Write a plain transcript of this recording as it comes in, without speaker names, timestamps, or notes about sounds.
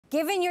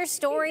Given your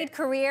storied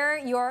career,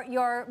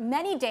 your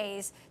many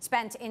days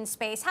spent in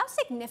space, how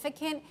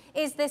significant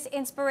is this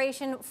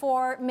inspiration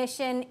for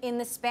mission in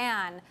the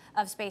span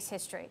of space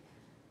history?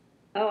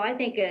 Oh, I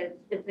think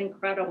it's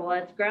incredible.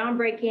 It's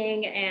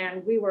groundbreaking,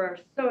 and we were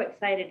so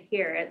excited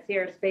here at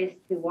Sierra Space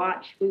to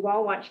watch. We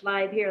all watched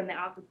live here in the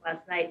office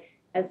last night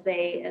as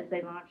they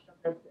launched on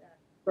this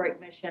historic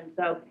mission.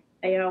 So,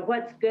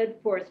 what's good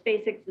for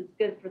SpaceX is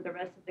good for the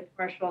rest of the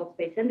commercial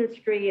space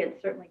industry.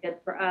 It's certainly good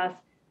for us.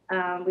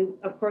 We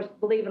of course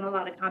believe in a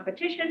lot of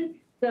competition,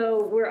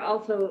 so we're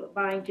also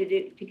vying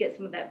to get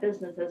some of that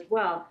business as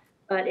well.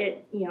 But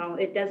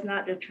it does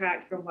not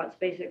detract from what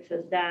SpaceX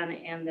has done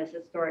in this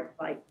historic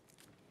flight.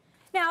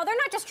 Now, they're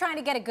not just trying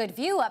to get a good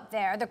view up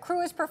there. The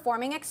crew is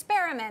performing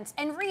experiments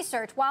and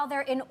research while they're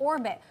in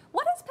orbit.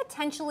 What is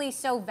potentially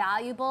so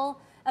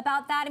valuable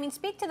about that? I mean,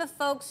 speak to the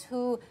folks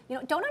who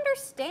don't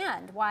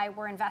understand why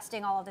we're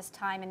investing all of this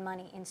time and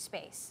money in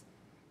space.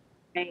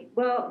 Right.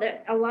 Well,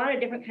 a lot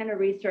of different kind of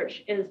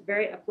research is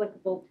very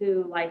applicable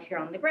to life here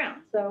on the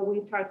ground. So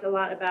we've talked a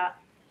lot about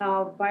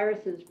how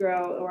viruses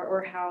grow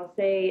or how,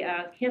 say,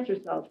 cancer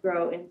cells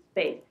grow in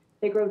space.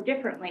 They grow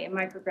differently in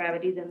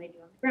microgravity than they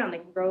do on the ground. They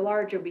can grow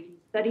larger. We can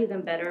study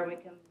them better. We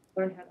can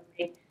learn how to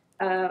make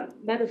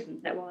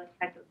medicines that will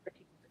attack those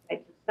particular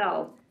types of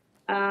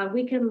cells.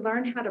 We can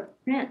learn how to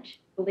print,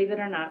 believe it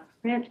or not,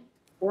 print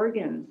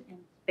organs in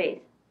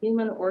space,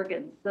 human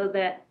organs, so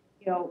that,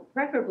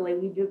 preferably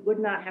we would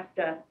not have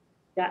to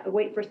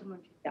wait for someone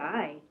to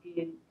die to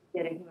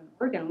get a human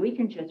organ. We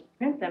can just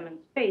print them in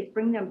space,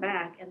 bring them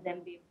back, and then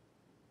be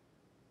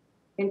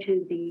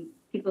into the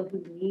people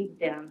who need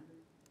them.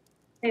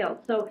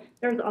 So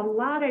there's a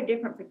lot of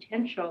different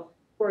potential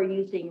for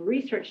using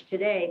research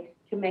today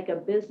to make a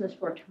business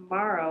for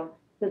tomorrow,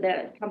 so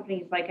that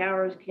companies like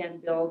ours can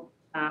build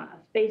a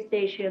space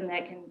station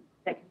that can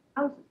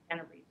house this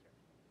kind of research,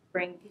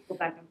 bring people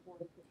back and forth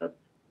to those.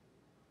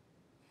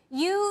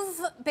 You've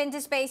been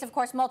to space, of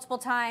course, multiple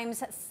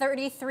times,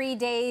 33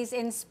 days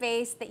in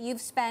space that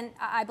you've spent,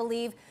 I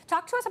believe.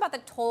 Talk to us about the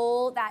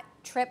toll that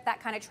trip, that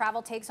kind of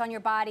travel takes on your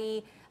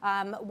body,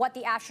 what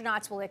the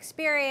astronauts will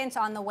experience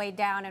on the way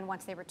down and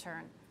once they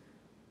return.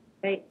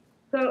 Right.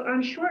 So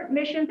on short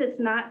missions,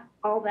 it's not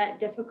all that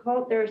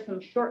difficult. There are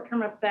some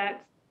short-term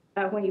effects.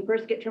 When you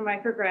first get to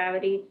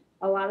microgravity,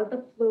 a lot of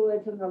the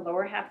fluids in the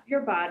lower half of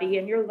your body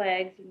and your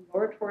legs and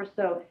lower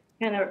torso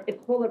kind of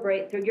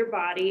equilibrate through your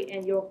body,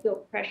 and you'll feel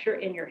pressure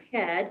in your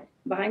head,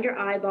 behind your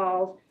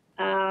eyeballs,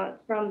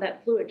 from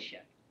that fluid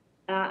shift.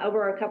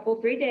 Over a couple,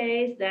 3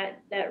 days,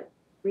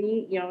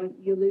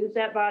 you lose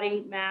that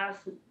body mass,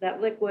 that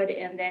liquid,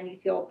 and then you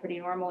feel pretty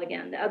normal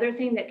again. The other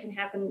thing that can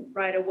happen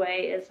right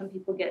away is some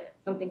people get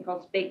something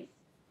called space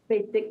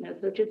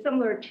sickness, which is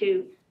similar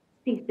to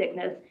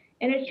seasickness,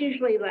 and it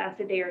usually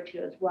lasts a day or two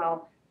as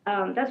well.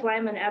 That's why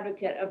I'm an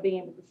advocate of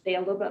being able to stay a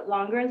little bit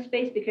longer in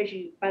space, because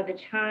by the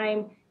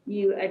time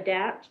you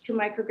adapt to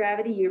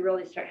microgravity, you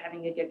really start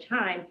having a good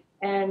time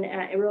and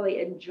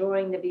really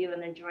enjoying the view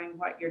and enjoying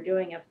what you're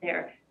doing up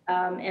there.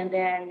 And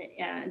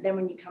then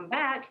when you come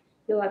back,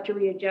 you'll have to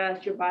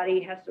readjust. Your body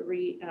has to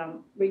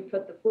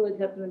re-put the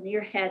fluids up in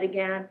your head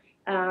again,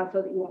 so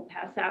that you won't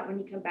pass out when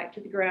you come back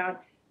to the ground,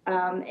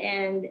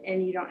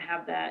 and you don't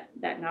have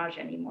that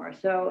nausea anymore.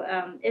 So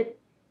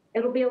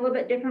it'll be a little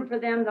bit different for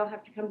them. They'll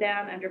have to come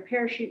down under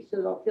parachutes, so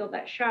they'll feel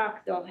that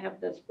shock. They'll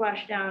have the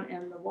splashdown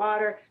in the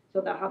water, so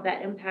they'll have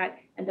that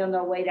impact, and then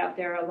they'll wait out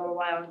there a little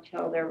while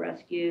until they're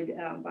rescued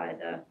by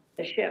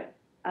the ship.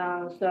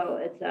 So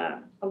it's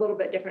a little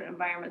bit different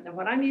environment than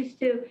what I'm used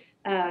to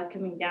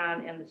coming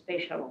down in the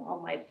space shuttle, all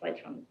my flights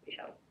from the space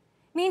shuttle.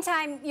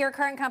 Meantime, your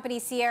current company,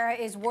 Sierra,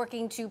 is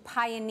working to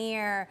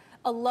pioneer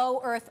a low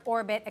Earth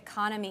orbit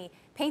economy.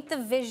 Paint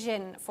the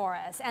vision for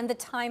us and the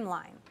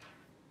timeline.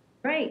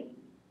 Right.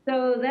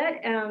 So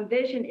that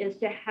vision is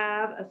to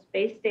have a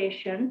space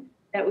station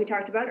that we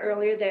talked about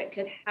earlier that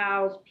could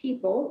house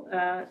people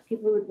who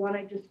would want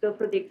to just go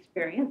for the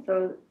experience.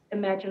 So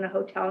imagine a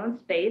hotel in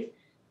space.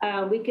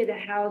 We could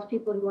house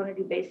people who want to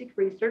do basic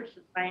research,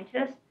 so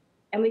scientists,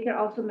 and we could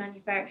also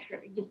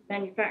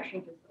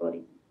manufacturing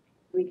facilities.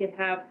 We could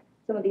have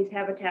some of these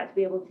habitats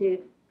be able to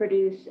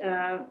produce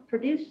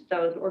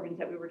those organs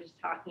that we were just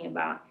talking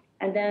about,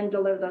 and then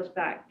deliver those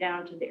back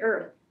down to the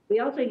Earth. We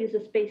also use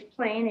a space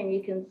plane, and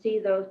you can see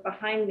those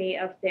behind me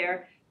up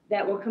there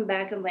that will come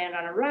back and land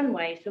on a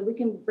runway. So we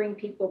can bring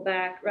people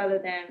back rather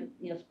than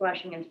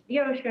splashing into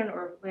the ocean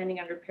or landing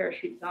under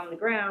parachutes on the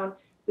ground.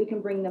 We can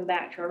bring them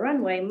back to a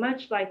runway,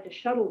 much like the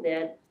shuttle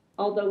did,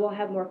 although we'll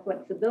have more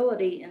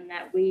flexibility in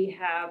that we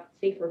have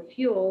safer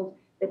fuels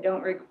that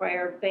don't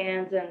require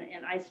fans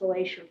and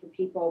isolation for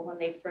people when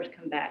they first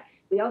come back.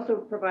 We also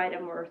provide a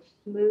more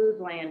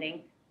smooth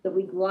landing, so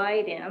we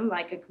glide in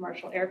like a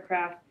commercial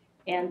aircraft,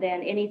 and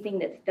then anything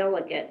that's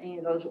delicate, any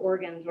of those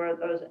organs or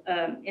those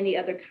any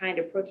other kind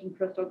of protein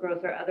crystal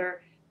growth or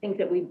other things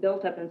that we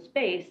built up in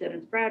space that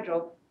is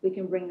fragile, we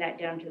can bring that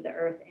down to the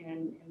Earth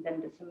and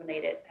then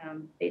disseminate it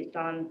based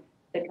on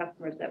the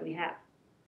customers that we have.